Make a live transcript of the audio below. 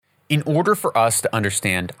In order for us to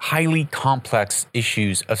understand highly complex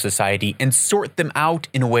issues of society and sort them out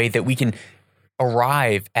in a way that we can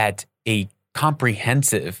arrive at a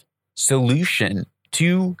comprehensive solution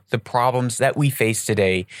to the problems that we face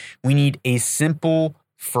today, we need a simple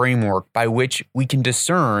framework by which we can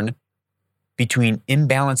discern between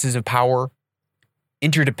imbalances of power,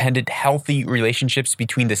 interdependent, healthy relationships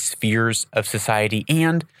between the spheres of society,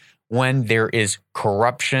 and when there is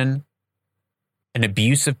corruption, an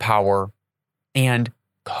abuse of power, and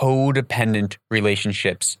codependent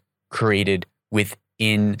relationships created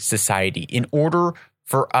within society. In order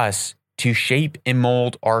for us to shape and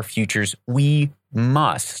mold our futures, we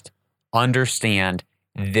must understand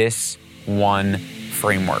this one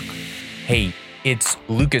framework. Hey, it's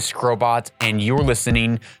Lucas Skrobot, and you're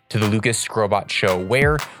listening to the Lucas Skrobot Show,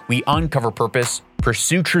 where we uncover purpose,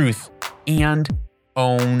 pursue truth, and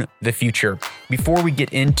own the future. Before we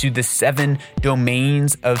get into the 7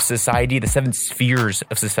 domains of society, the 7 spheres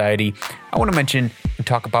of society, I want to mention and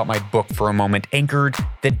talk about my book for a moment, Anchored: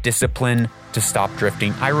 The Discipline to Stop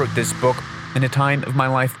Drifting. I wrote this book in a time of my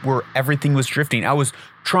life where everything was drifting. I was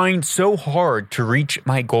trying so hard to reach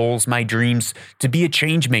my goals, my dreams, to be a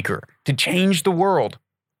change maker, to change the world,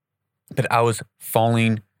 but I was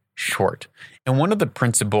falling short. And one of the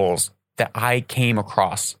principles that I came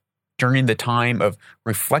across during the time of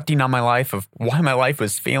reflecting on my life, of why my life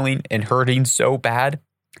was failing and hurting so bad,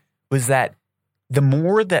 was that the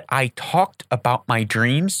more that I talked about my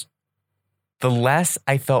dreams, the less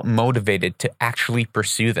I felt motivated to actually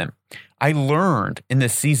pursue them. I learned in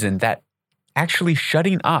this season that actually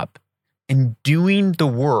shutting up and doing the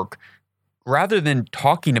work, rather than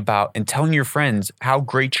talking about and telling your friends how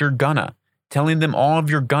great you're gonna, telling them all of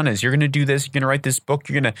your gonnas, you're gonna do this, you're gonna write this book,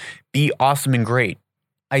 you're gonna be awesome and great.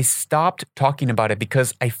 I stopped talking about it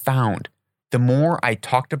because I found the more I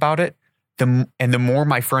talked about it, the more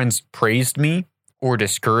my friends praised me or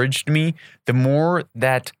discouraged me, the more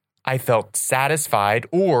that I felt satisfied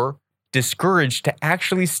or discouraged to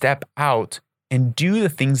actually step out and do the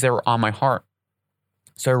things that were on my heart.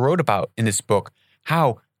 So I wrote about in this book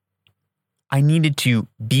how I needed to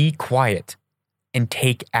be quiet and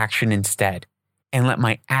take action instead, and let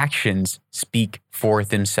my actions speak for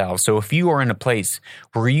themselves. So if you are in a place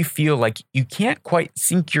where you feel like you can't quite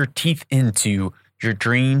sink your teeth into your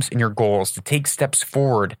dreams and your goals to take steps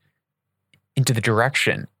forward into the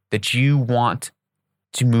direction that you want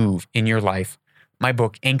to move in your life, my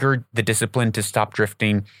book, Anchored: The Discipline to Stop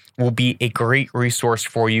Drifting, will be a great resource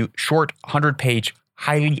for you. Short, 100-page,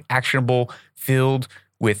 highly actionable, filled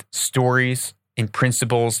with stories and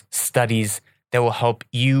principles, studies that will help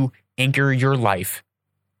you anchor your life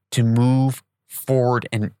to move forward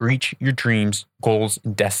and reach your dreams, goals,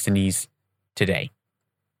 and destinies today.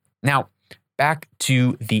 Now, back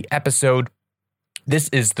to the episode. This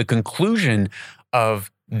is the conclusion of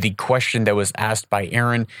the question that was asked by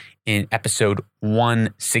Aaron in episode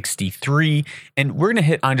 163. And we're going to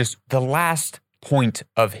hit on just the last point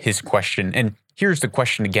of his question. And here's the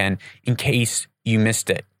question again, in case you missed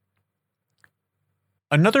it.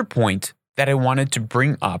 Another point that I wanted to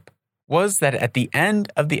bring up was that at the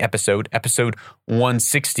end of the episode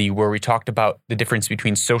 160, where we talked about the difference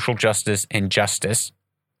between social justice and justice,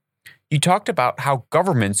 you talked about how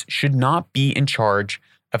governments should not be in charge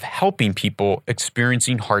of helping people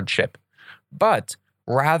experiencing hardship, but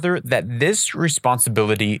rather that this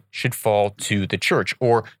responsibility should fall to the church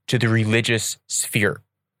or to the religious sphere.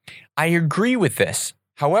 I agree with this.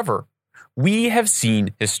 However, we have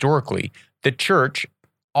seen historically the church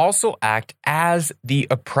also act as the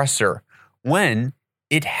oppressor when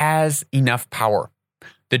it has enough power.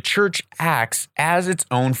 The church acts as its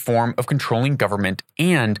own form of controlling government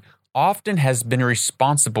and often has been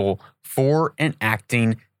responsible for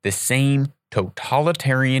enacting the same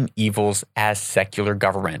totalitarian evils as secular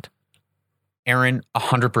government. Aaron,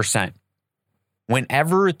 100%.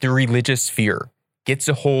 Whenever the religious sphere gets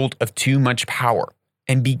a hold of too much power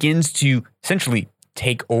and begins to essentially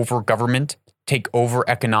take over government, take over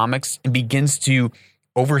economics, and begins to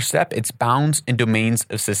overstep its bounds and domains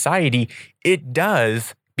of society, it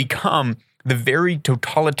does become the very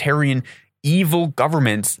totalitarian evil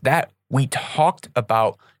governments that we talked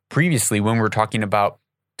about previously when we were talking about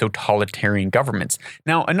totalitarian governments.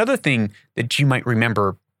 Now, another thing that you might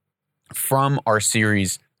remember from our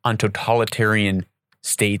series on totalitarian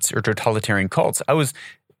states or totalitarian cults, I was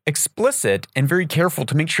explicit and very careful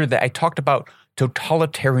to make sure that I talked about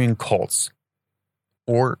totalitarian cults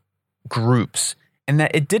or groups, and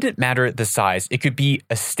that it didn't matter the size. It could be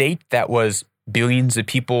a state that was billions of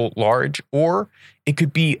people large, or it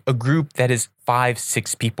could be a group that is 5,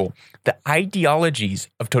 6 people. The ideologies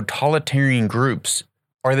of totalitarian groups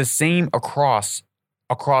are the same across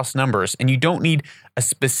numbers. And you don't need a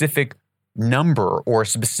specific number or a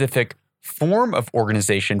specific form of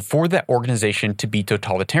organization for that organization to be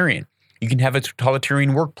totalitarian. You can have a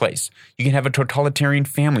totalitarian workplace. You can have a totalitarian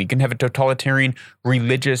family. You can have a totalitarian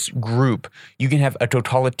religious group. You can have a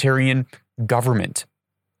totalitarian government.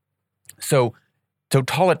 So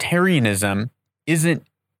totalitarianism isn't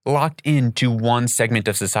locked into one segment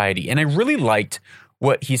of society. And I really liked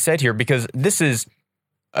what he said here, because this is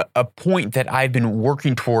a point that I've been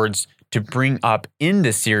working towards to bring up in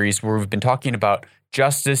this series, where we've been talking about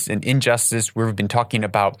justice and injustice, where we've been talking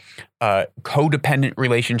about codependent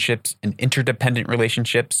relationships and interdependent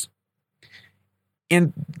relationships.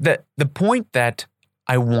 And the point that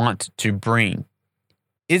I want to bring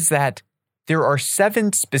is that there are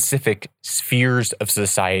 7 specific spheres of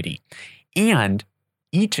society, and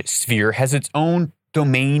each sphere has its own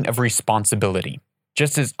domain of responsibility.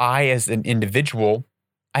 Just as I, as an individual,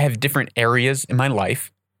 I have different areas in my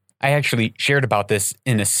life. I actually shared about this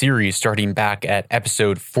in a series starting back at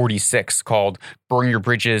episode 46 called Burn Your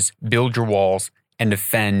Bridges, Build Your Walls, and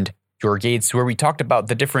Defend Your Gates, where we talked about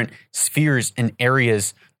the different spheres and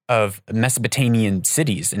areas of Mesopotamian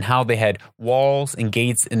cities and how they had walls and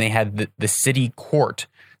gates, and they had the city court,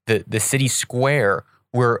 the city square,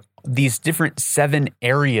 where these different 7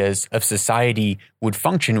 areas of society would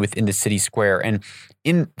function within the city square. And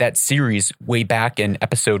in that series, way back in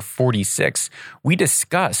episode 46, we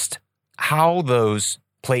discussed how those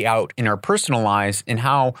play out in our personal lives, and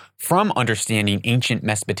how, from understanding ancient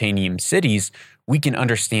Mesopotamian cities, we can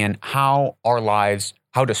understand how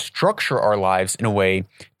to structure our lives in a way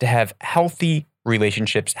to have healthy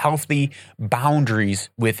relationships, healthy boundaries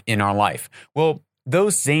within our life. Well,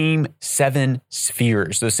 those same 7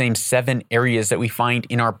 spheres, those same 7 areas that we find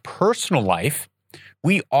in our personal life,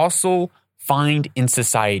 we also find in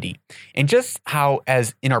society. And just how,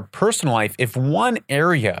 as in our personal life, if one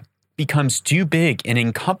area becomes too big and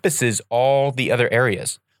encompasses all the other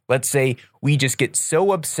areas, let's say we just get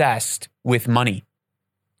so obsessed with money,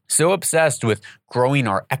 so obsessed with growing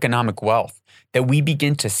our economic wealth, that we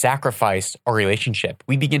begin to sacrifice our relationship.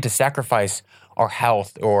 We begin to sacrifice our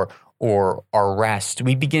health or our rest.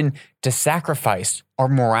 We begin to sacrifice our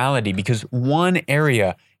morality because one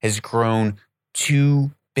area has grown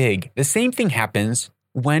too big. The same thing happens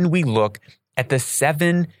when we look at the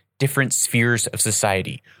 7 different spheres of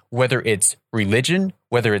society, whether it's religion,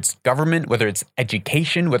 whether it's government, whether it's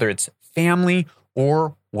education, whether it's family,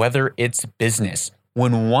 or whether it's business.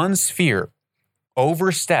 When one sphere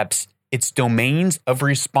oversteps its domains of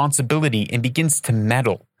responsibility and begins to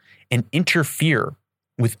meddle and interfere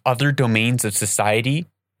with other domains of society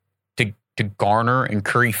to garner and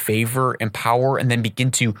curry favor and power, and then begin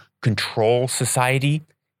to control society,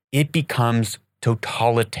 it becomes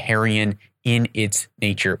totalitarian in its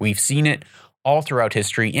nature. We've seen it all throughout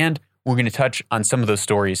history, and we're going to touch on some of those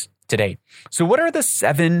stories today. So what are the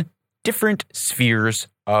 7 different spheres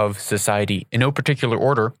of society? In no particular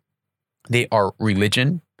order, they are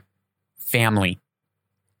religion, family,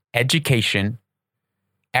 education,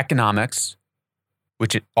 economics,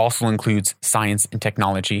 which it also includes science and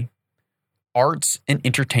technology, arts and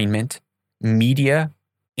entertainment, media,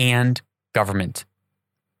 and government.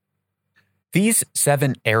 These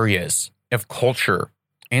 7 areas of culture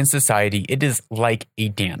and society, it is like a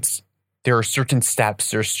dance. There are certain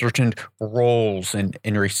steps, there are certain roles and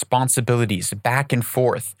responsibilities back and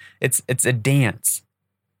forth. It's a dance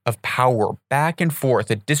of power back and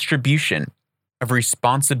forth, a distribution of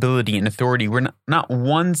responsibility and authority. We're not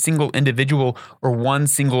one single individual or one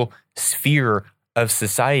single sphere of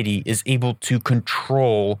society is able to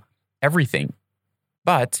control everything.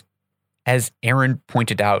 But as Aaron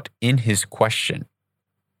pointed out in his question,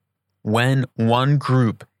 when one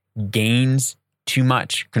group gains too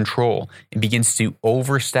much control and begins to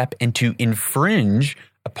overstep and to infringe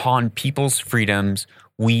upon people's freedoms,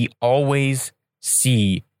 we always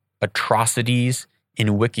see atrocities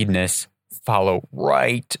and wickedness follow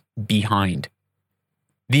right behind.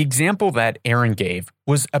 The example that Aaron gave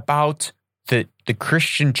was about the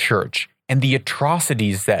Christian church and the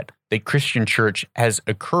atrocities that the Christian church has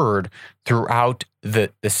occurred throughout the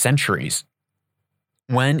centuries.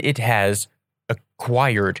 When it has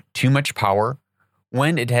acquired too much power,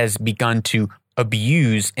 when it has begun to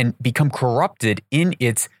abuse and become corrupted in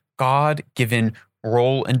its God-given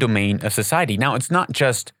role and domain of society. Now, it's not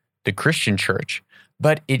just the Christian church,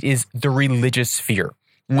 but it is the religious sphere.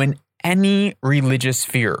 When any religious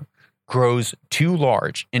sphere grows too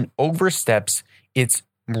large and oversteps its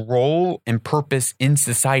role and purpose in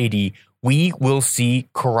society, we will see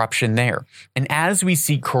corruption there. And as we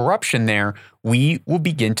see corruption there, we will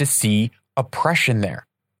begin to see oppression there.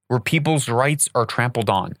 where people's rights are trampled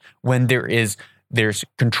on, when there's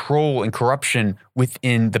control and corruption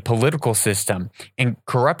within the political system, and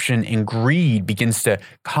corruption and greed begins to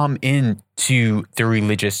come into the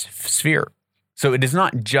religious sphere. So it is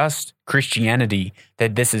not just Christianity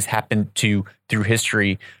that this has happened to through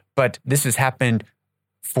history, but this has happened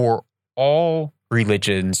for all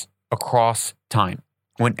religions across time.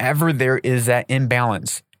 Whenever there is that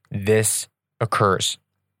imbalance, this occurs.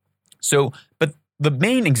 So, but the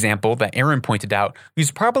main example that Aaron pointed out,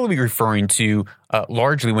 he's probably referring to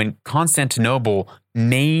largely when Constantinople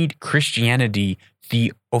made Christianity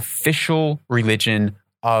the official religion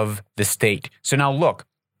of the state. So now look,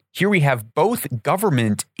 here we have both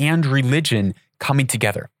government and religion coming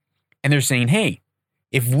together. And they're saying, hey,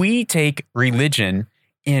 if we take religion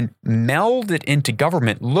and meld it into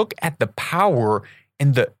government, look at the power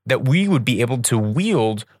and that we would be able to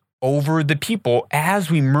wield over the people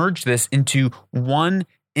as we merge this into one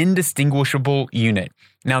indistinguishable unit.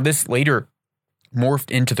 Now, this later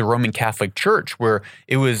morphed into the Roman Catholic Church, where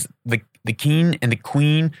it was the king and the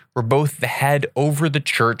queen were both the head over the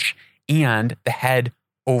church and the head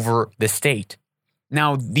over the state.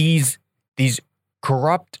 Now, these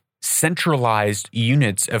corrupt, centralized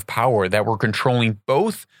units of power that were controlling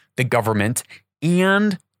both the government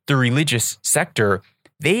and the religious sector,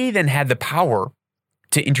 they then had the power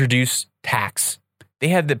to introduce tax. They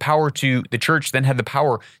had the church then had the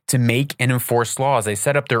power to make and enforce laws. They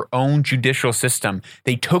set up their own judicial system.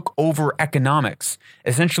 They took over economics,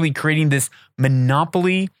 essentially creating this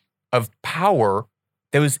monopoly of power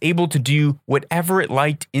that was able to do whatever it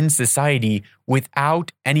liked in society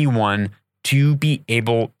without anyone to be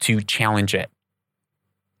able to challenge it.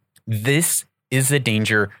 This is a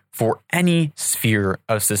danger for any sphere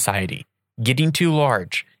of society, getting too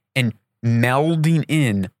large and melding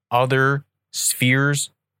in other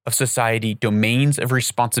spheres of society, domains of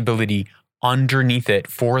responsibility underneath it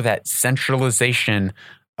for that centralization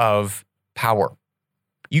of power.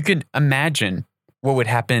 You could imagine what would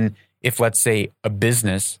happen if, let's say, a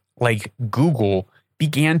business like Google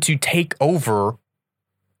began to take over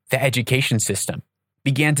the education system,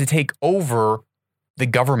 began to take over the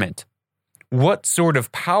government. What sort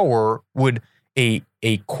of power would a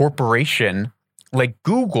corporation like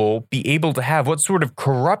Google be able to have? What sort of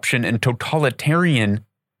corruption and totalitarian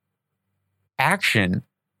action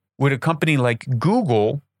would a company like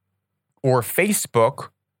Google or Facebook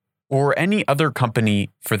or any other company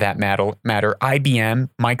for that matter, IBM,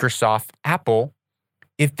 Microsoft, Apple,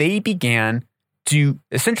 if they began to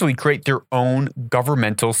essentially create their own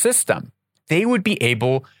governmental system? They would be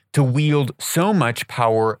able to wield so much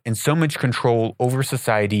power and so much control over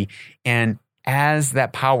society, and as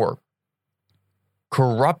that power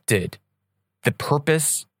corrupted the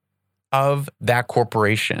purpose of that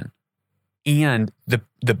corporation and the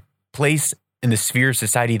place in the sphere of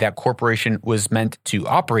society that corporation was meant to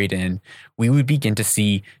operate in, we would begin to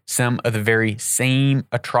see some of the very same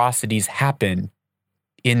atrocities happen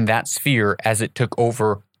in that sphere as it took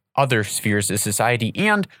over other spheres of society.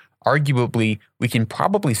 And arguably, we can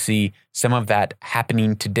probably see some of that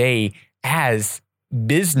happening today as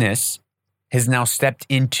business has now stepped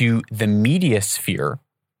into the media sphere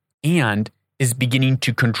and is beginning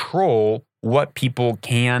to control what people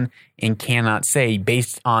can and cannot say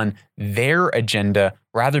based on their agenda,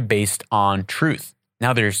 rather based on truth.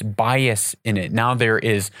 Now there's bias in it. Now there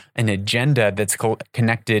is an agenda that's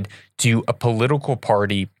connected to a political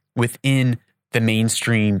party within the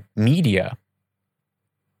mainstream media.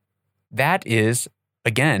 That is,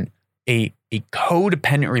 again, a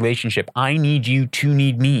codependent relationship. I need you to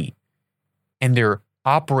need me. And they're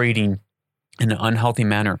operating in an unhealthy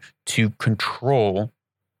manner to control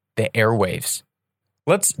the airwaves.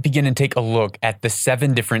 Let's begin and take a look at the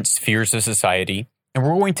 7 different spheres of society, and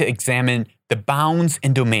we're going to examine the bounds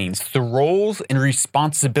and domains, the roles and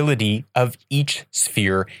responsibility of each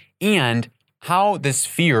sphere, and how the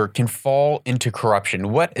sphere can fall into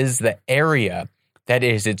corruption. What is the area that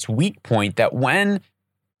is its weak point, that when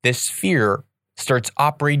this sphere starts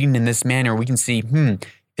operating in this manner, we can see,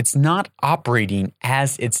 it's not operating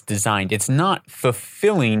as it's designed. It's not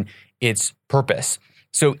fulfilling its purpose.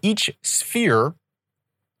 So each sphere,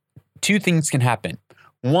 2 things can happen.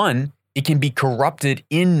 1, it can be corrupted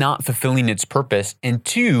in not fulfilling its purpose. And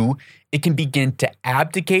 2, it can begin to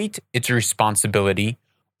abdicate its responsibility,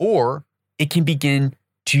 or it can begin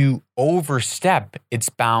to overstep its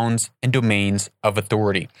bounds and domains of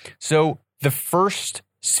authority. So the first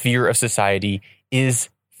sphere of society is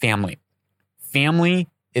family. Family,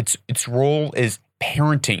 its role is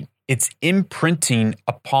parenting. It's imprinting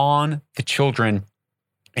upon the children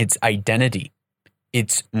its identity,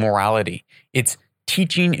 its morality. It's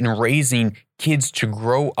teaching and raising kids to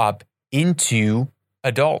grow up into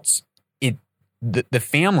adults. The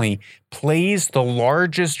family plays the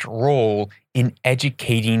largest role in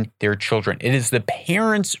educating their children. It is the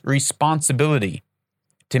parents' responsibility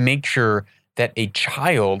to make sure that a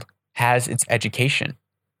child has its education,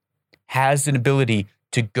 has an ability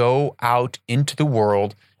to go out into the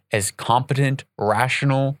world as competent,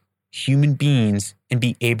 rational human beings and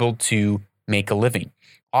be able to make a living.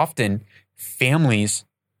 Often, families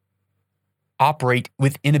operate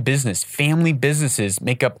within a business. Family businesses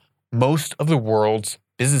make up most of the world's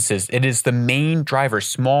businesses. It is the main driver.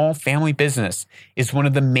 Small family business is one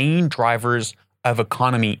of the main drivers of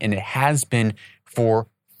economy, and it has been for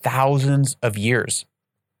thousands of years.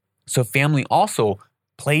 So family also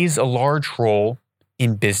plays a large role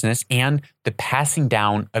in business and the passing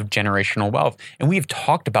down of generational wealth. And we've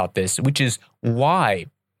talked about this, which is why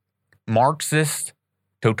Marxist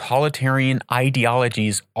totalitarian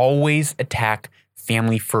ideologies always attack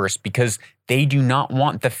family first, because they do not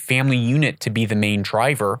want the family unit to be the main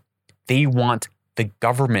driver. They want the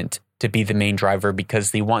government to be the main driver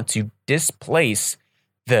because they want to displace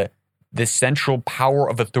the central power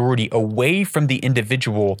of authority away from the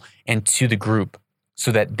individual and to the group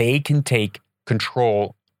so that they can take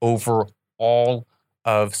control over all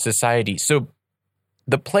of society. So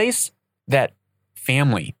the place that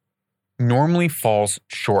family normally falls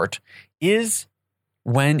short is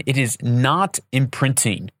when it is not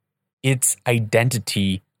imprinting its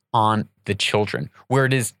identity on the children, where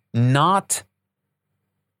it is not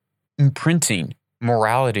imprinting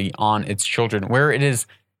morality on its children, where it is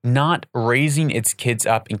not raising its kids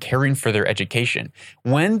up and caring for their education.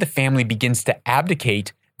 When the family begins to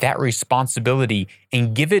abdicate that responsibility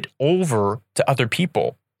and give it over to other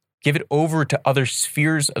people, give it over to other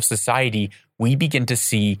spheres of society, we begin to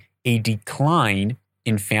see a decline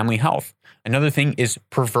in family health. Another thing is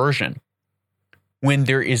perversion. When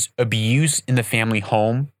there is abuse in the family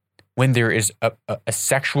home, when there is a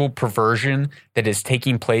sexual perversion that is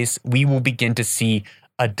taking place, we will begin to see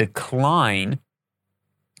a decline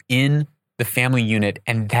in the family unit,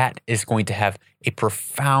 and that is going to have a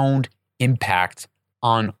profound impact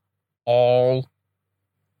on all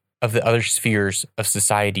of the other spheres of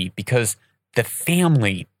society, because the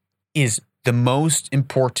family is the most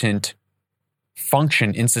important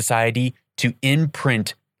function in society to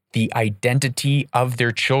imprint the identity of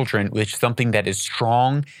their children with something that is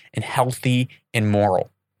strong and healthy and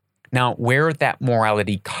moral. Now, where that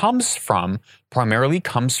morality comes from primarily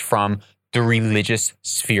comes from the religious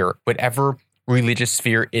sphere, whatever religious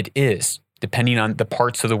sphere it is, depending on the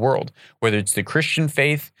parts of the world, whether it's the Christian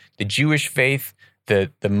faith, the Jewish faith, the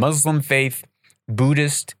Muslim faith,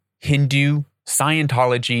 Buddhist, Hindu,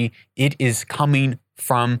 Scientology. It is coming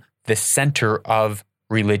from the center of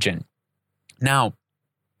religion. Now,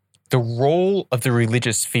 the role of the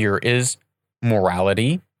religious sphere is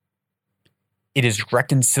morality. It is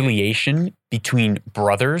reconciliation between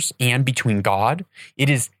brothers and between God. It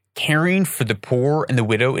is caring for the poor and the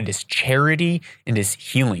widow. It is charity and it is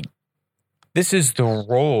healing. This is the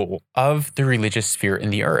role of the religious sphere in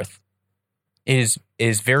the earth. It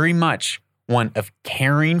is very much one of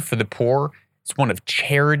caring for the poor. It's one of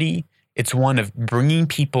charity. It's one of bringing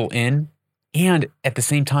people in. And at the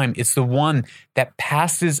same time, it's the one that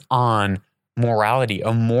passes on morality,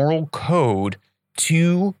 a moral code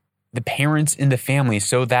to the parents in the family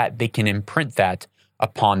so that they can imprint that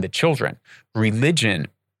upon the children. Religion,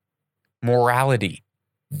 morality,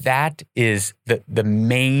 that is the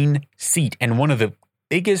main seat and one of the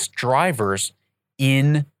biggest drivers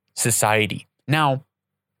in society. Now,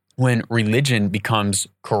 when religion becomes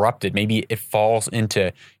corrupted, maybe it falls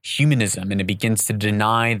into humanism and it begins to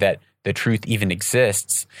deny that the truth even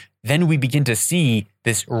exists, then we begin to see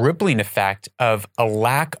this rippling effect of a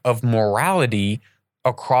lack of morality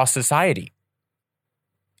across society.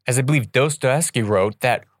 As I believe Dostoevsky wrote,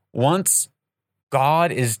 that once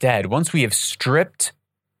God is dead, once we have stripped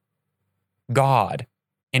God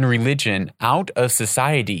and religion out of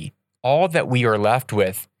society, all that we are left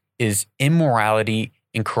with is immorality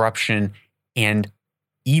and corruption and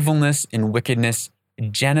evilness and wickedness.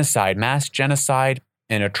 Genocide, mass genocide,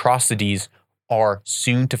 and atrocities are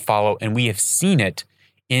soon to follow, and we have seen it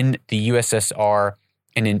in the USSR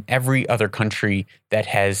and in every other country that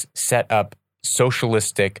has set up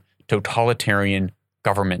socialistic, totalitarian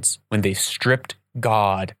governments when they stripped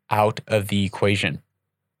God out of the equation.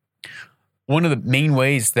 One of the main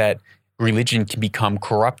ways that religion can become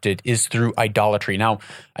corrupted is through idolatry. Now,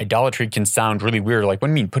 idolatry can sound really weird. Like, what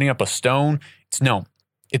do you mean, putting up a stone?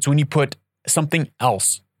 It's when you put something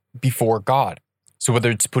else before God. So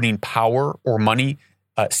whether it's putting power or money,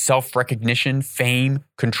 self-recognition, fame,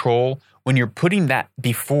 control, when you're putting that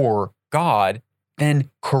before God, then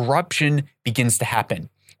corruption begins to happen.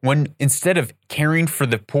 When instead of caring for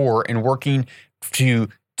the poor and working to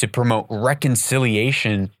promote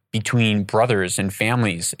reconciliation between brothers and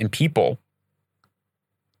families and people,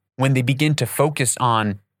 when they begin to focus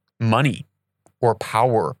on money or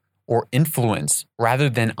power or influence rather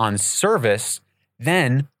than on service,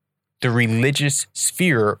 then the religious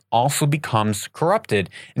sphere also becomes corrupted.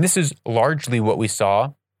 And this is largely what we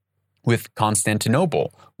saw with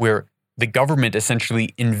Constantinople, where the government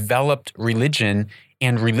essentially enveloped religion,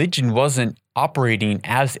 and religion wasn't operating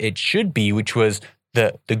as it should be, which was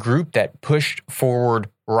the group that pushed forward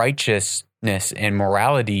righteousness and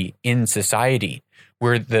morality in society,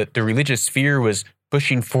 where the religious sphere was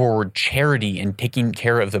pushing forward charity and taking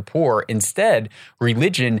care of the poor. Instead,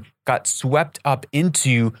 religion got swept up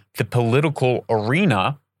into the political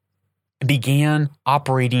arena and began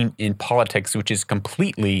operating in politics, which is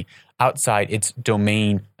completely outside its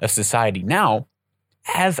domain of society. Now,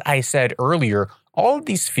 as I said earlier, all of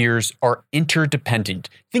these spheres are interdependent.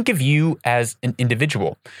 Think of you as an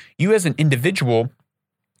individual. You as an individual,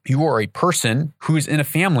 you are a person who is in a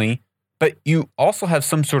family, but you also have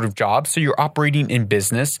some sort of job. So you're operating in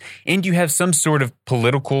business and you have some sort of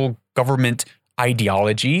political government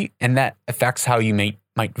ideology, and that affects how you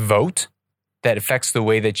might vote. That affects the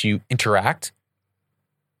way that you interact.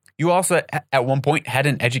 You also, at one point, had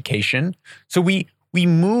an education. So we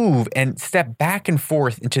move and step back and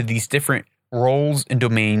forth into these different roles and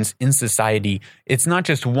domains in society. It's not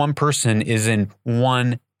just one person is in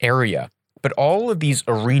one area, but all of these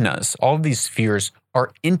arenas, all of these spheres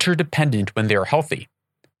are interdependent when they're healthy.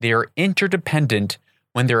 They are interdependent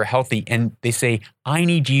when they're healthy, and they say, I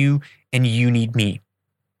need you and you need me.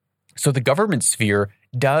 So the government sphere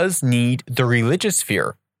does need the religious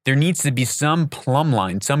sphere. There needs to be some plumb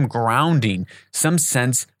line, some grounding, some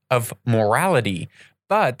sense of morality.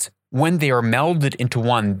 But when they are melded into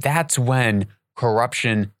one, that's when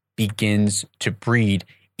corruption begins to breed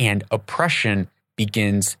and oppression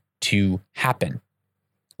begins to happen.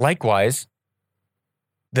 Likewise,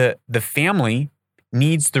 the family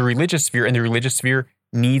needs the religious sphere, and the religious sphere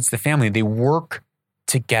needs the family. They work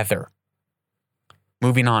together.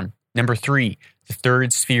 Moving on. Number 3, the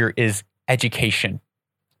third sphere is education.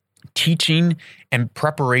 Teaching and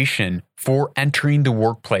preparation for entering the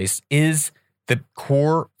workplace is the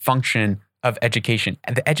core function of education.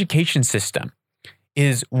 And the education system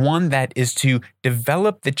is one that is to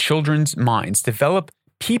develop the children's minds, develop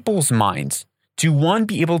people's minds, to one,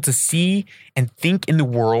 be able to see and think in the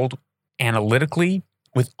world analytically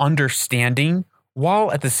with understanding,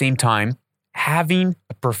 while at the same time having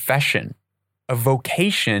a profession, a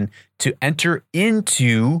vocation to enter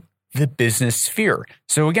into the business sphere.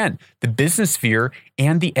 So again, the business sphere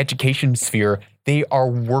and the education sphere, they are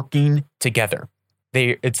working together.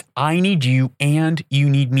 It's I need you and you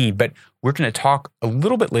need me. But we're going to talk a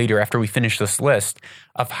little bit later after we finish this list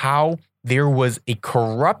of how there was a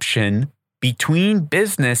corruption between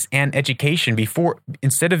business and education. Before,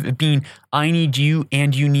 instead of it being I need you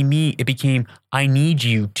and you need me, it became I need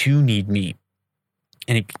you to need me.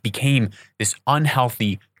 And it became this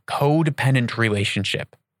unhealthy, codependent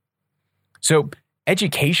relationship. So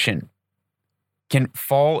education can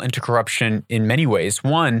fall into corruption in many ways.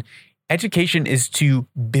 One, education is to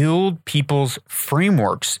build people's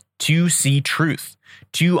frameworks to see truth,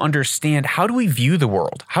 to understand how do we view the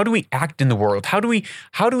world? How do we act in the world? How do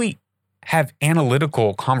we have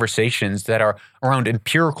analytical conversations that are around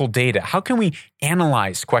empirical data? How can we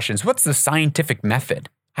analyze questions? What's the scientific method?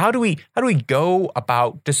 How do we go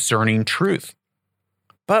about discerning truth?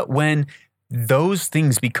 But when those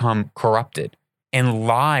things become corrupted and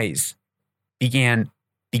lies begin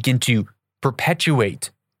to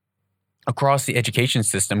perpetuate across the education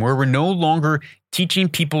system, where we're no longer teaching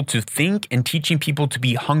people to think and teaching people to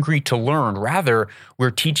be hungry to learn. Rather,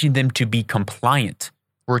 we're teaching them to be compliant.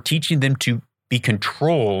 We're teaching them to be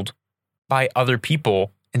controlled by other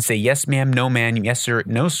people and say, yes, ma'am, no, ma'am, yes, sir,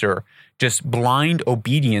 no, sir. Just blind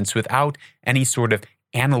obedience without any sort of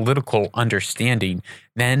analytical understanding.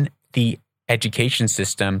 Then the education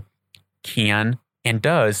system can and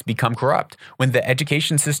does become corrupt. When the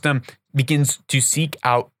education system begins to seek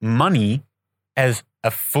out money as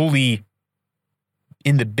a fully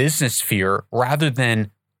in the business sphere rather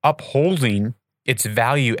than upholding its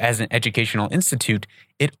value as an educational institute,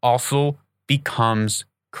 it also becomes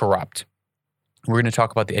corrupt. We're going to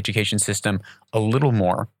talk about the education system a little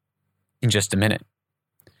more in just a minute.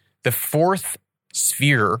 The fourth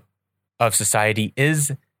sphere of society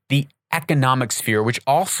is the economic sphere, which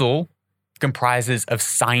also comprises of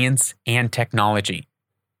science and technology.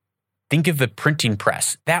 Think of the printing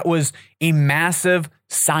press. That was a massive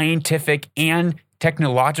scientific and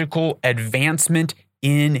technological advancement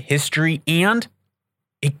in history, and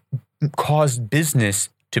it caused business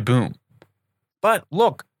to boom. But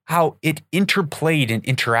look how it interplayed and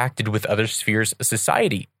interacted with other spheres of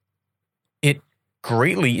society. It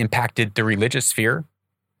greatly impacted the religious sphere,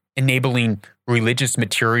 enabling religious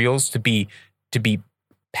materials to be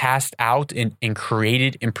passed out and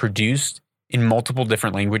created and produced in multiple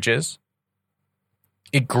different languages.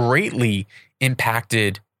 It greatly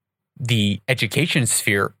impacted the education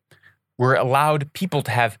sphere, where it allowed people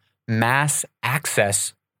to have mass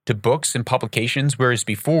access to books and publications, whereas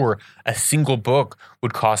before a single book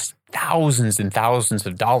would cost thousands and thousands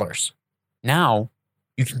of dollars. Now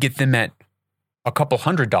you can get them at a couple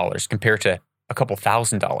 $100 compared to a couple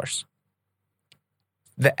 $1,000.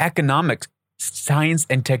 The economic, science,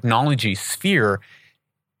 and technology sphere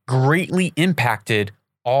greatly impacted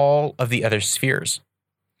all of the other spheres.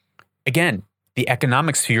 Again, the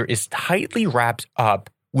economic sphere is tightly wrapped up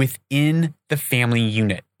within the family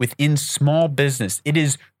unit, within small business. It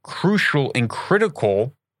is crucial and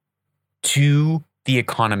critical to the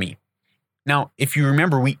economy. Now, if you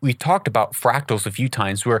remember, we talked about fractals a few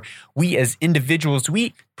times, where we as individuals,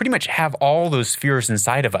 we pretty much have all those spheres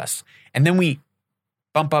inside of us. And then we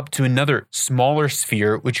bump up to another smaller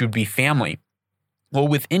sphere, which would be family. Well,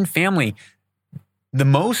 within family, the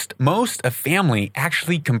most of family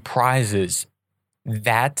actually comprises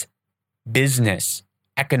that business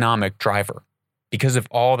economic driver because of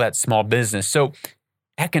all that small business. So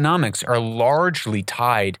economics are largely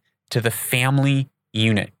tied to the family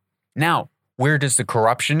unit. Now, where does the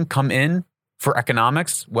corruption come in for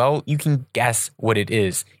economics? Well, you can guess what it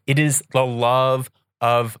is. It is the love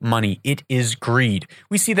of money. It is greed.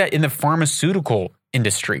 We see that in the pharmaceutical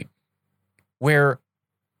industry, where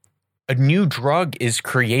a new drug is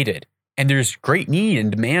created and there's great need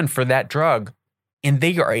and demand for that drug. And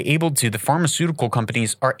the pharmaceutical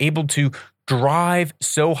companies are able to drive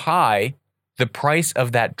so high the price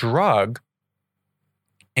of that drug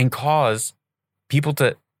and cause people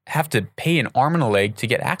to have to pay an arm and a leg to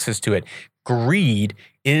get access to it. Greed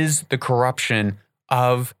is the corruption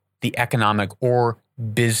of the economic or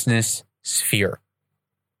business sphere.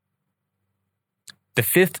 The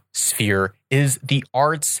fifth sphere is the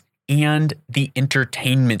arts and the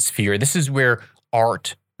entertainment sphere. This is where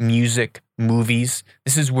art, music, movies,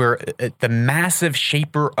 this is where the massive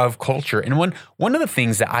shaper of culture. And one of the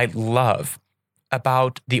things that I love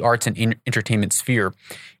about the arts and entertainment sphere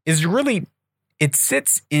is really it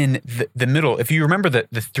sits in the middle. If you remember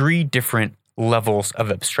the three different levels of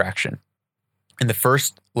abstraction. And the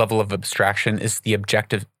first level of abstraction is the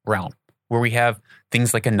objective realm, where we have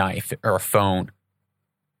things like a knife or a phone.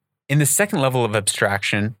 In the second level of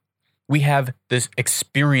abstraction, we have this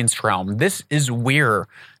experience realm. This is where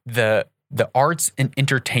the arts and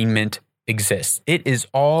entertainment exists. It is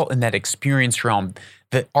all in that experience realm.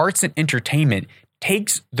 The arts and entertainment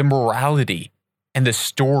takes the morality and the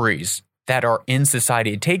stories that are in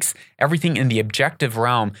society. It takes everything in the objective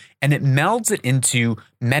realm and it melds it into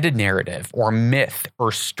meta-narrative or myth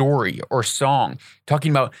or story or song,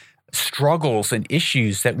 talking about struggles and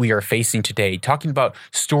issues that we are facing today, talking about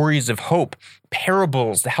stories of hope,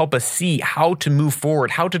 parables to help us see how to move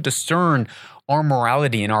forward, how to discern our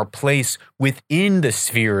morality and our place within the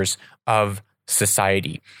spheres of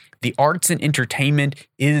society. The arts and entertainment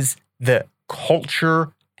is the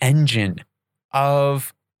culture engine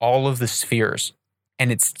of all of the spheres.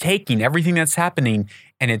 And it's taking everything that's happening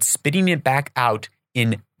and it's spitting it back out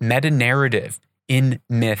in meta-narrative, in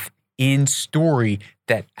myth, in story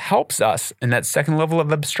that helps us in that second level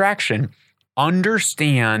of abstraction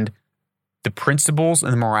understand the principles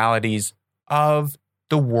and the moralities of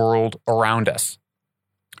the world around us.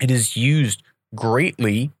 It is used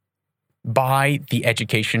greatly by the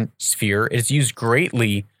education sphere. It is used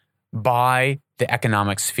greatly by the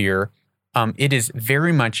economic sphere. It is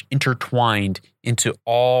very much intertwined into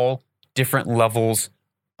all different levels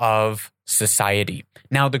of society.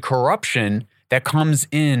 Now, the corruption that comes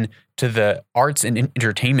in to the arts and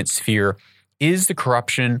entertainment sphere is the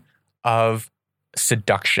corruption of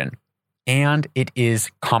seduction, and it is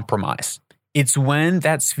compromise. It's when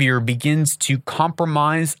that sphere begins to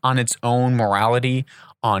compromise on its own morality,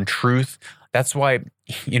 on truth. That's why,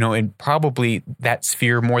 in probably that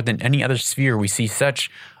sphere more than any other sphere, we see such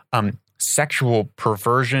sexual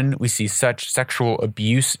perversion. We see such sexual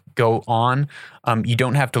abuse go on. You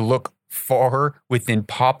don't have to look far within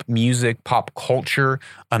pop music, pop culture,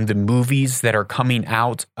 the movies that are coming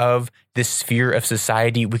out of this sphere of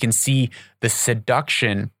society. We can see the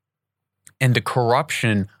seduction and the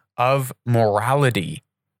corruption of morality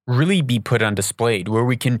really be put on display, where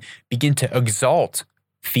we can begin to exalt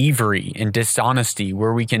thievery and dishonesty,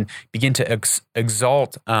 where we can begin to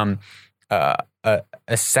exalt a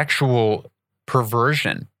sexual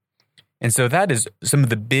perversion. And so that is some of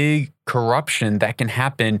the big corruption that can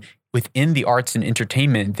happen within the arts and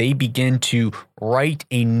entertainment. They begin to write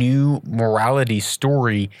a new morality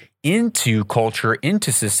story into culture,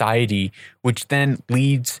 into society, which then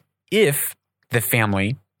leads, if the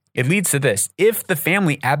family, it leads to this. If the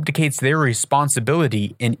family abdicates their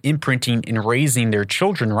responsibility in imprinting and raising their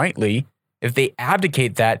children rightly, if they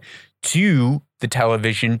abdicate that to the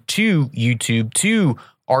television, to YouTube, to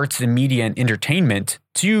arts and media and entertainment,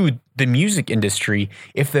 to the music industry,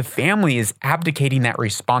 if the family is abdicating that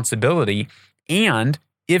responsibility, and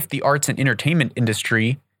if the arts and entertainment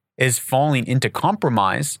industry is falling into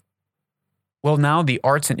compromise, well, now the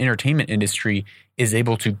arts and entertainment industry is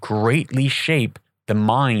able to greatly shape the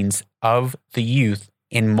minds of the youth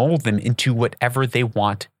and mold them into whatever they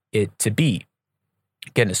want it to be.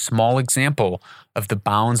 Again, a small example of the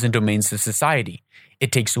bounds and domains of society.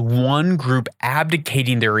 It takes one group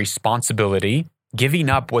abdicating their responsibility, giving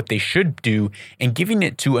up what they should do, and giving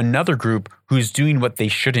it to another group who's doing what they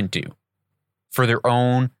shouldn't do for their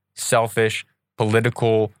own selfish,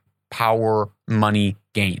 political, power, money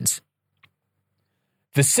gains.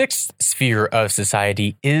 The sixth sphere of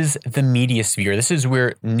society is the media sphere. This is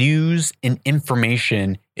where news and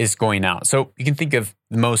information is going out. So you can think of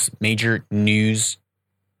the most major news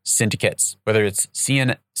syndicates, whether it's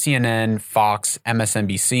CNN, Fox,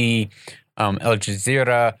 MSNBC, Al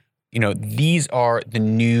Jazeera. These are the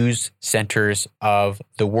news centers of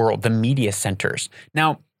the world, the media centers.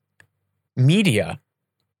 Now, media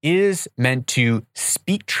is meant to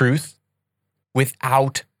speak truth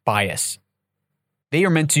without bias. They are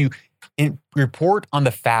meant to report on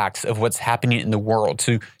the facts of what's happening in the world,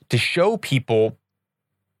 to show people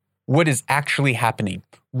what is actually happening.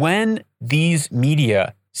 When these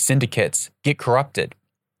media syndicates get corrupted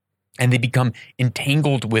and they become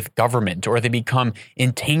entangled with government, or they become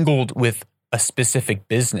entangled with a specific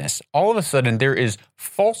business, all of a sudden there is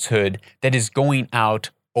falsehood that is going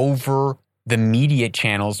out over the media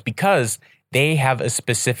channels because they have a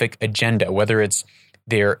specific agenda, whether it's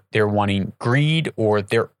they're wanting greed, or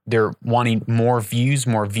they're wanting more views,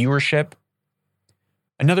 more viewership.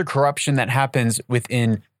 Another corruption that happens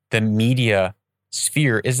within the media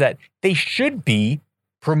sphere is that they should be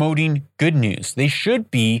promoting good news. They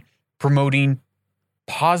should be promoting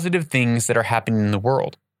positive things that are happening in the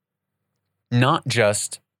world, not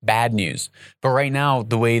just bad news. But right now,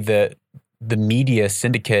 the way the media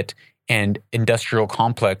syndicate and industrial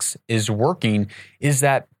complex is working is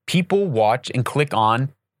that people watch and click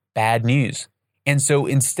on bad news. And so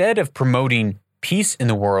instead of promoting peace in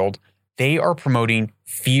the world, they are promoting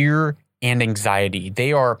fear and anxiety.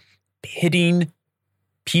 They are pitting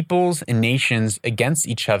peoples and nations against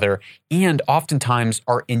each other, and oftentimes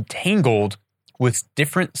are entangled with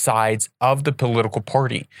different sides of the political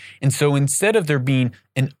party. And so instead of there being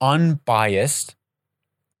an unbiased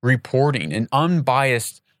reporting, an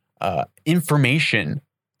unbiased information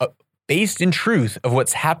based in truth of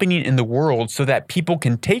what's happening in the world, so that people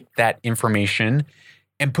can take that information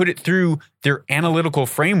and put it through their analytical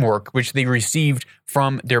framework, which they received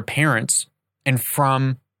from their parents and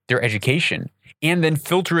from their education, and then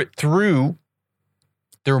filter it through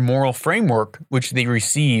their moral framework, which they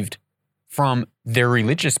received from their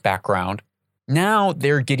religious background. Now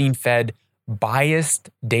they're getting fed biased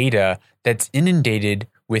data that's inundated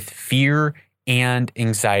with fear and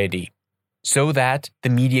anxiety, so that the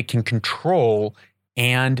media can control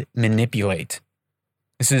and manipulate.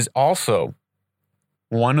 This is also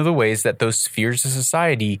one of the ways that those spheres of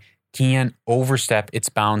society can overstep its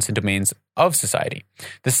bounds and domains of society.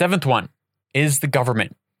 The seventh one is the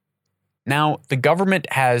government. Now, the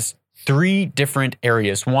government has three different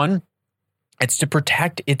areas. One, it's to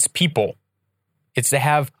protect its people. It's to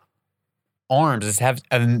have arms, it's to have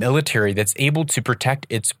a military that's able to protect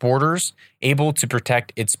its borders, able to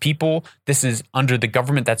protect its people. This is under the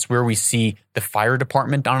government. That's where we see the fire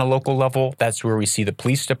department on a local level. That's where we see the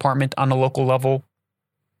police department on a local level.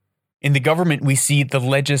 In the government, we see the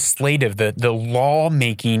legislative, the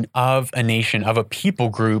lawmaking of a nation, of a people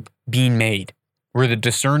group being made. We're the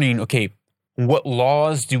discerning, okay, what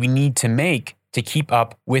laws do we need to make to keep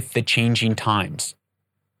up with the changing times?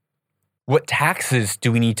 What taxes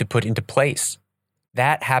do we need to put into place?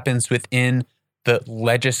 That happens within the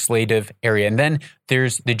legislative area. And then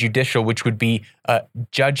there's the judicial, which would be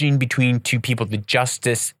judging between two people, the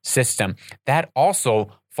justice system. That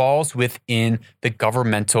also falls within the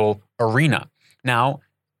governmental arena. Now,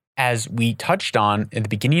 as we touched on at the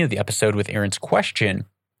beginning of the episode with Aaron's question,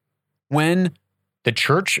 when the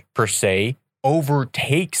church, per se,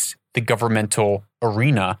 overtakes the governmental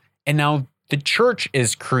arena, and now the church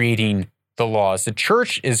is creating the laws, the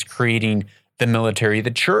church is creating the military,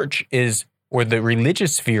 the church is, or the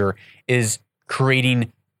religious sphere is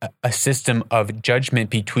creating a system of judgment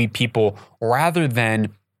between people rather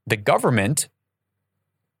than the government.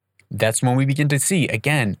 That's when we begin to see,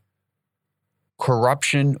 again,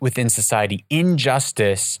 corruption within society,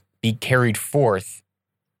 injustice be carried forth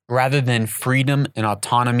rather than freedom and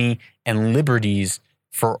autonomy and liberties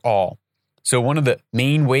for all. So one of the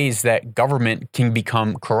main ways that government can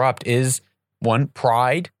become corrupt is, one,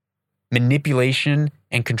 pride, manipulation,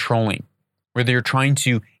 and controlling, where they're trying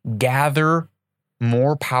to gather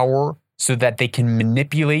more power so that they can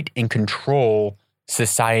manipulate and control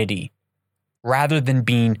society rather than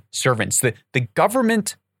being servants. The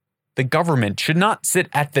government should not sit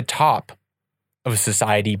at the top of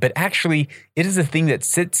society, but actually it is a thing that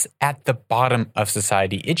sits at the bottom of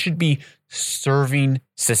society. It should be serving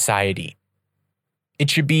society. It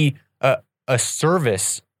should be a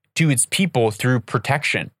service to its people through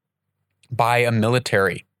protection by a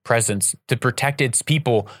military presence to protect its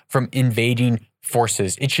people from invading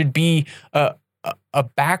forces. It should be a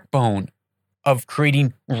backbone of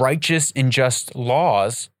creating righteous and just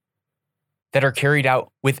laws that are carried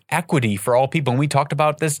out with equity for all people. And we talked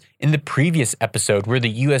about this in the previous episode where the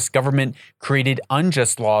U.S. government created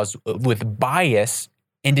unjust laws with bias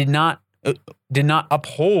and did not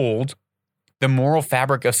uphold the moral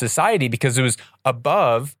fabric of society because it was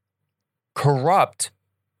above, corrupt,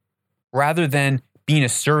 rather than being a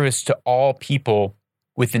service to all people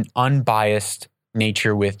with an unbiased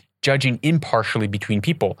nature, with judging impartially between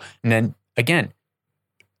people. And then again,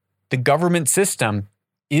 the government system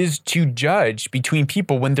is to judge between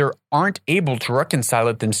people when they aren't able to reconcile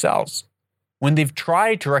it themselves. When they've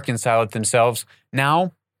tried to reconcile it themselves,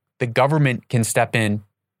 now the government can step in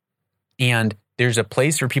and there's a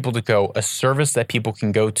place for people to go, a service that people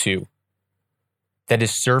can go to that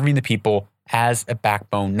is serving the people as a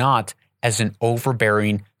backbone, not as an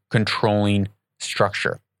overbearing, controlling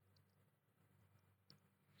structure.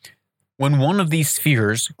 When one of these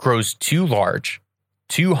spheres grows too large,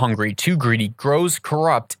 too hungry, too greedy, grows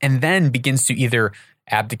corrupt, and then begins to either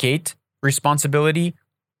abdicate responsibility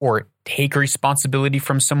or take responsibility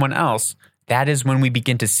from someone else, that is when we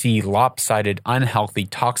begin to see lopsided, unhealthy,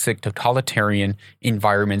 toxic, totalitarian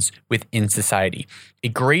environments within society. A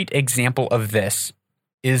great example of this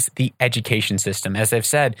is the education system. As I've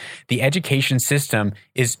said, the education system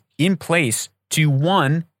is in place to,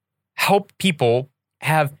 one, help people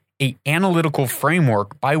have an analytical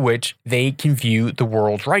framework by which they can view the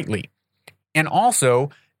world rightly. And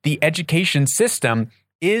also, the education system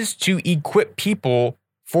is to equip people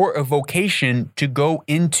for a vocation to go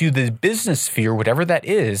into the business sphere, whatever that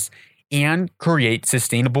is, and create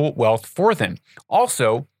sustainable wealth for them.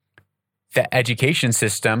 Also, the education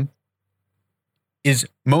system is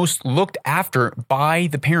most looked after by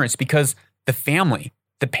the parents because the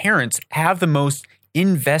parents have the most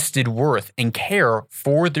invested worth and care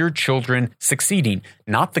for their children succeeding,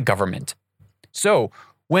 not the government. So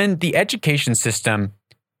when the education system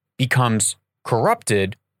becomes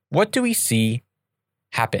corrupted, what do we see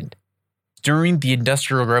happened? During the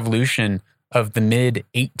Industrial Revolution of the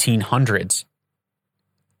mid-1800s,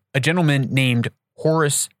 a gentleman named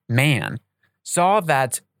Horace Mann saw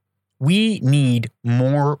that we need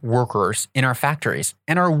more workers in our factories,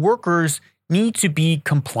 and our workers need to be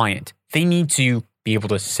compliant. They need to be able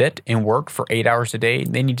to sit and work for 8 hours a day.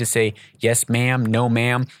 They need to say, yes, ma'am, no,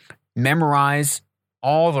 ma'am, memorize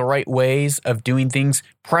all the right ways of doing things,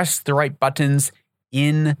 press the right buttons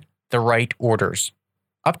in the right orders.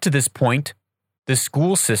 Up to this point, the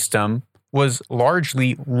school system was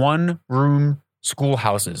largely one-room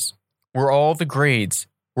schoolhouses where all the grades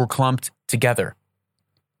were clumped together.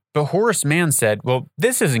 But Horace Mann said, well,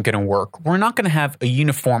 this isn't going to work. We're not going to have a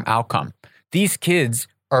uniform outcome. These kids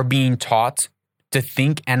are being taught to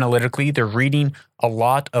think analytically. They're reading a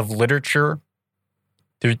lot of literature.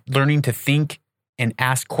 They're learning to think and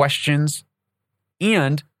ask questions.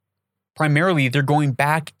 And primarily, they're going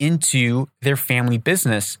back into their family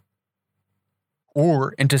business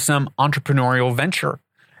or into some entrepreneurial venture.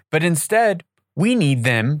 But instead, we need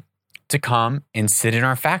them to come and sit in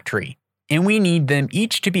our factory. And we need them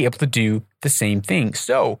each to be able to do the same thing.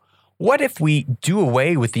 So what if we do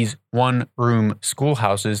away with these one-room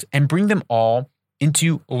schoolhouses and bring them all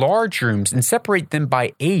into large rooms and separate them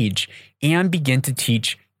by age and begin to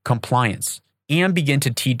teach compliance and begin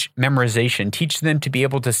to teach memorization, teach them to be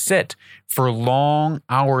able to sit for long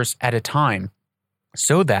hours at a time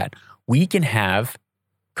so that we can have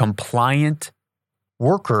compliant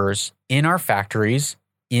workers in our factories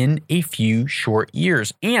in a few short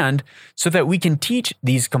years, and so that we can teach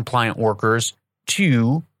these compliant workers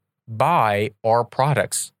to buy our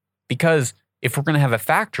products. Because if we're going to have a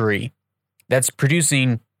factory that's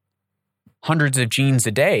producing hundreds of jeans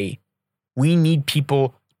a day, we need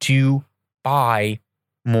people to buy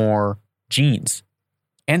more jeans.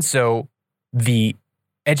 And so the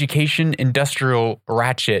education industrial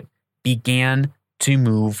ratchet began to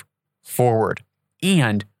move forward.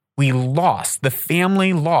 And the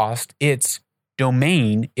family lost its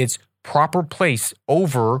domain, its proper place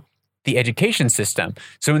over the education system.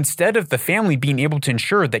 So instead of the family being able to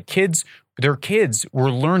ensure that their kids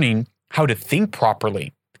were learning how to think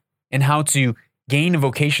properly and how to gain a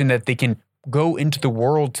vocation that they can go into the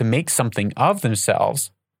world to make something of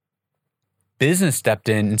themselves, business stepped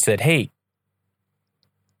in and said, hey,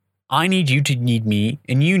 I need you to need me,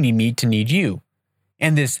 and you need me to need you.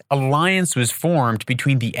 And this alliance was formed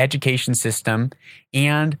between the education system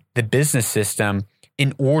and the business system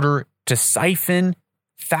in order to siphon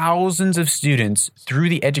thousands of students through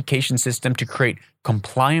the education system to create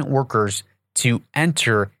compliant workers to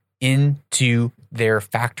enter into their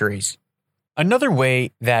factories. Another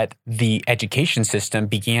way that the education system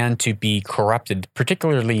began to be corrupted,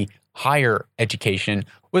 particularly higher education,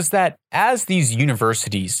 was that as these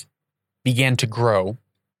universities began to grow,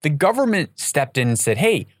 the government stepped in and said,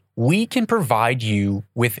 hey, we can provide you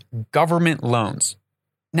with government loans.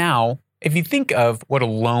 Now, if you think of what a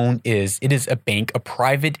loan is, it is a bank, a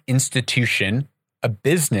private institution, a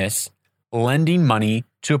business lending money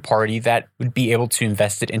to a party that would be able to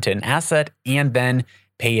invest it into an asset and then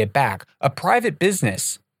pay it back. A private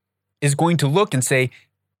business is going to look and say,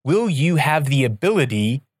 will you have the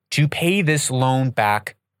ability to pay this loan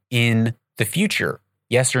back in the future?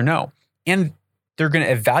 Yes or no? And they're going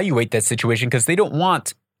to evaluate that situation because they don't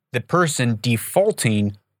want the person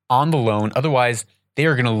defaulting on the loan. Otherwise, they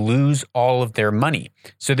are going to lose all of their money.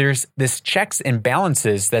 So there's this checks and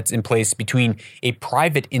balances that's in place between a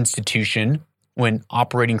private institution when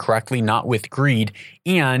operating correctly, not with greed,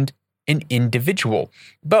 and an individual.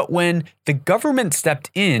 But when the government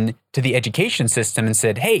stepped in to the education system and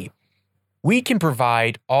said, hey, we can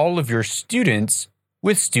provide all of your students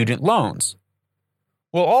with student loans.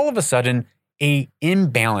 Well, all of a sudden, an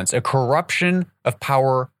imbalance, a corruption of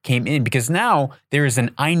power came in because now there is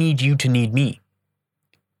an I need you to need me,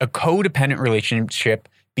 a codependent relationship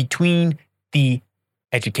between the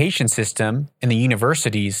education system and the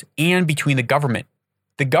universities and between the government.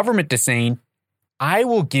 The government is saying, I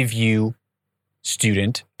will give you,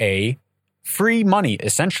 student A, free money.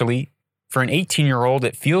 Essentially, for an 18-year-old,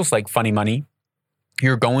 it feels like funny money.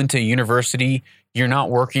 You're going to university, you're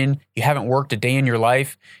not working, you haven't worked a day in your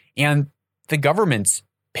life, and the government's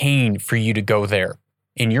paying for you to go there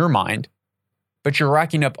in your mind, but you're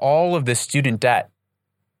racking up all of this student debt.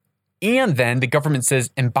 And then the government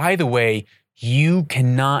says, and by the way, you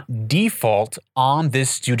cannot default on this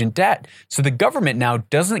student debt. So the government now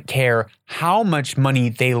doesn't care how much money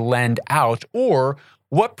they lend out or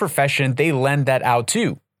what profession they lend that out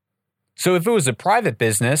to. So if it was a private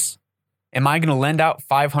business, am I going to lend out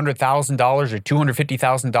 $500,000 or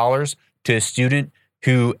 $250,000 to a student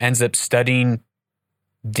who ends up studying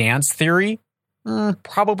dance theory?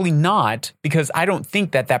 Probably not, because I don't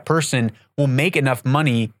think that person will make enough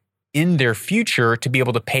money in their future to be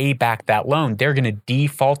able to pay back that loan. They're going to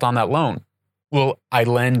default on that loan. Will I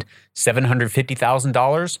lend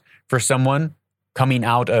 $750,000 for someone coming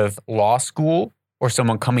out of law school or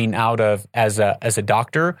someone coming out of as a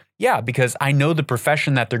doctor? Yeah, because I know the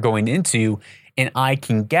profession that they're going into, and I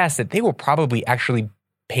can guess that they will probably actually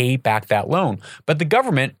pay back that loan. But the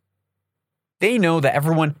government, they know that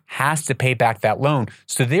everyone has to pay back that loan.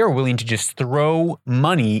 So they are willing to just throw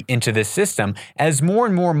money into the system. As more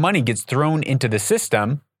and more money gets thrown into the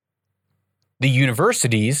system, the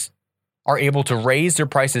universities are able to raise their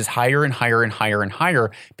prices higher and higher and higher and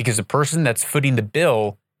higher because the person that's footing the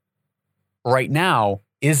bill right now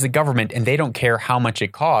is the government, and they don't care how much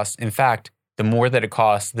it costs. In fact, the more that it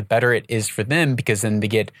costs, the better it is for them because then they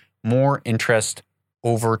get more interest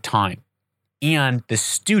over time. And the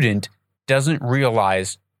student doesn't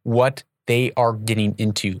realize what they are getting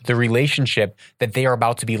into, the relationship that they are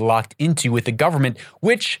about to be locked into with the government,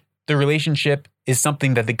 which the relationship is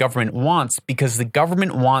something that the government wants because the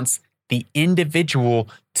government wants the individual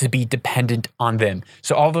to be dependent on them.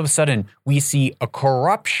 So all of a sudden, we see a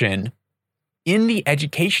corruption in the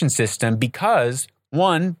education system because,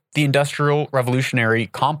 one, the Industrial Revolutionary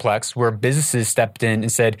Complex, where businesses stepped in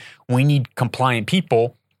and said, we need compliant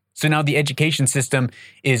people. So now the education system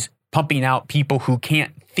is pumping out people who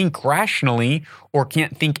can't think rationally or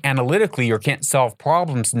can't think analytically or can't solve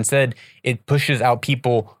problems. Instead, it pushes out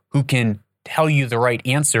people who can tell you the right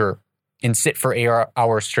answer and sit for 8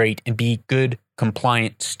 hours straight and be good,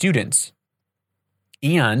 compliant students.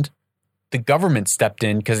 And the government stepped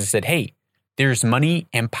in because it said, hey, there's money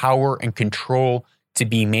and power and control to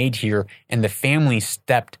be made here. And the family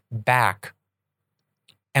stepped back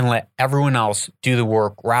and let everyone else do the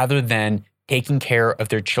work rather than taking care of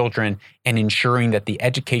their children and ensuring that the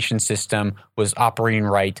education system was operating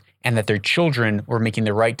right and that their children were making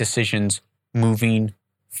the right decisions moving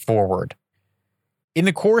forward. In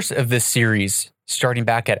the course of this series, starting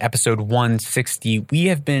back at episode 160, we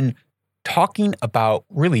have been talking about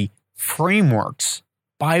really frameworks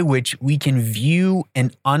by which we can view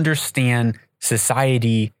and understand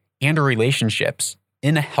society and our relationships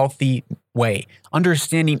in a healthy way,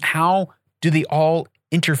 understanding how do they all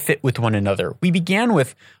interfit with one another. We began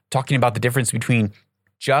with talking about the difference between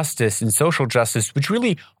justice and social justice, which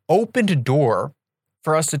really opened a door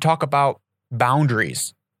for us to talk about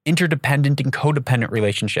boundaries, interdependent and codependent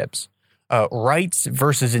relationships, rights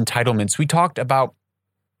versus entitlements. We talked about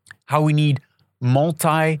how we need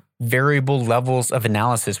multi-variable levels of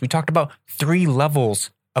analysis. We talked about 3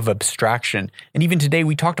 levels of abstraction. And even today,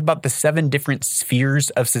 we talked about the 7 different spheres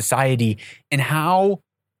of society and how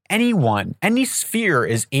any sphere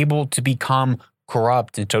is able to become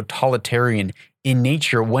corrupt and totalitarian in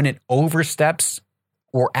nature when it oversteps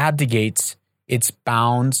or abdicates its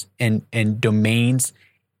bounds and domains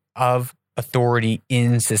of authority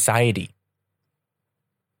in society.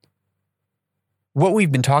 What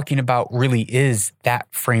we've been talking about really is that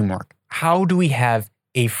framework. How do we have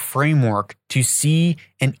a framework to see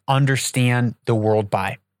and understand the world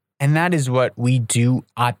by? And that is what we do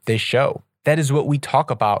at this show. That is what we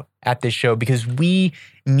talk about at this show because we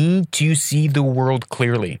need to see the world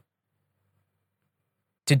clearly.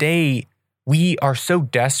 Today, we are so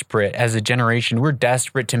desperate as a generation. We're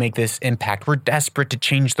desperate to make this impact. We're desperate to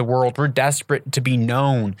change the world. We're desperate to be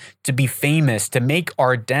known, to be famous, to make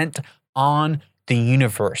our dent on the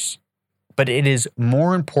universe. But it is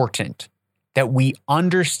more important that we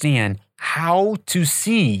understand how to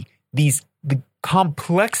see the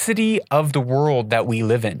complexity of the world that we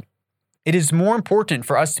live in. It is more important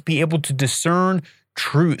for us to be able to discern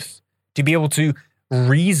truth, to be able to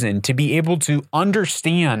reason, to be able to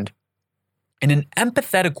understand in an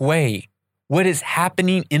empathetic way what is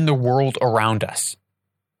happening in the world around us.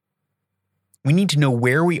 We need to know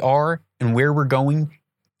where we are and where we're going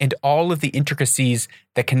and all of the intricacies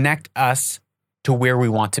that connect us to where we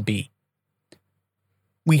want to be.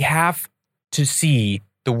 We have to see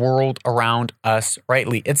the world around us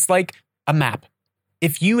rightly. It's like a map.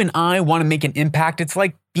 If you and I want to make an impact, it's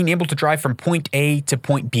like being able to drive from point A to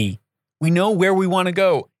point B. We know where we want to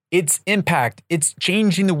go. It's impact. It's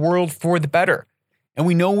changing the world for the better. And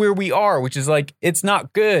we know where we are, which is like, it's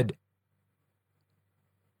not good.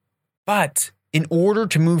 But in order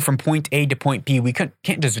to move from point A to point B, we can't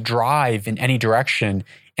just drive in any direction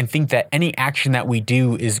and think that any action that we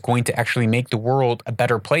do is going to actually make the world a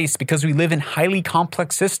better place because we live in highly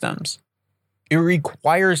complex systems. It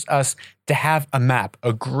requires us to have a map,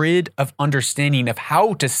 a grid of understanding of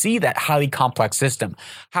how to see that highly complex system,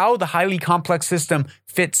 how the highly complex system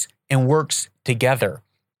fits and works together.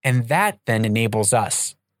 And that then enables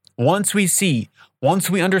us. Once we see, once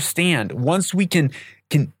we understand, once we can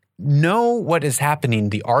know what is happening,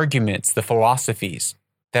 the arguments, the philosophies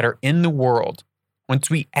that are in the world, once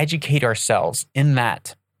we educate ourselves in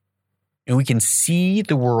that, and we can see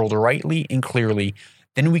the world rightly and clearly,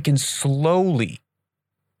 then we can slowly,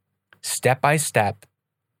 step by step,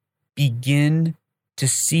 begin to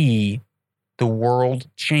see the world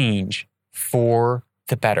change for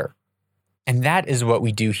the better. And that is what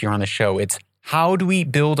we do here on the show. It's how do we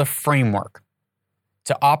build a framework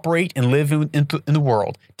to operate and live in the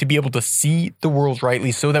world, to be able to see the world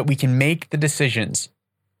rightly so that we can make the decisions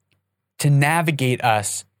to navigate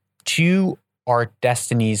us to our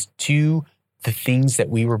destinies, to the things that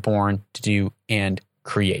we were born to do and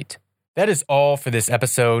create. That is all for this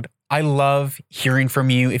episode. I love hearing from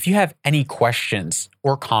you. If you have any questions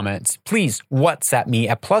or comments, please WhatsApp me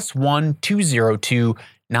at +1 202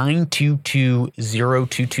 922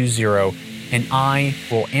 0220, and I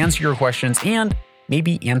will answer your questions and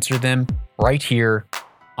maybe answer them right here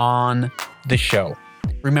on the show.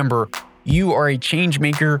 Remember, you are a change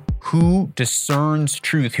maker who discerns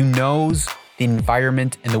truth, who knows the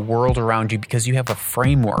environment and the world around you because you have a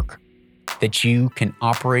framework that you can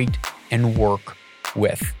operate and work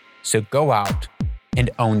with. So go out and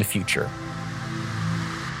own the future.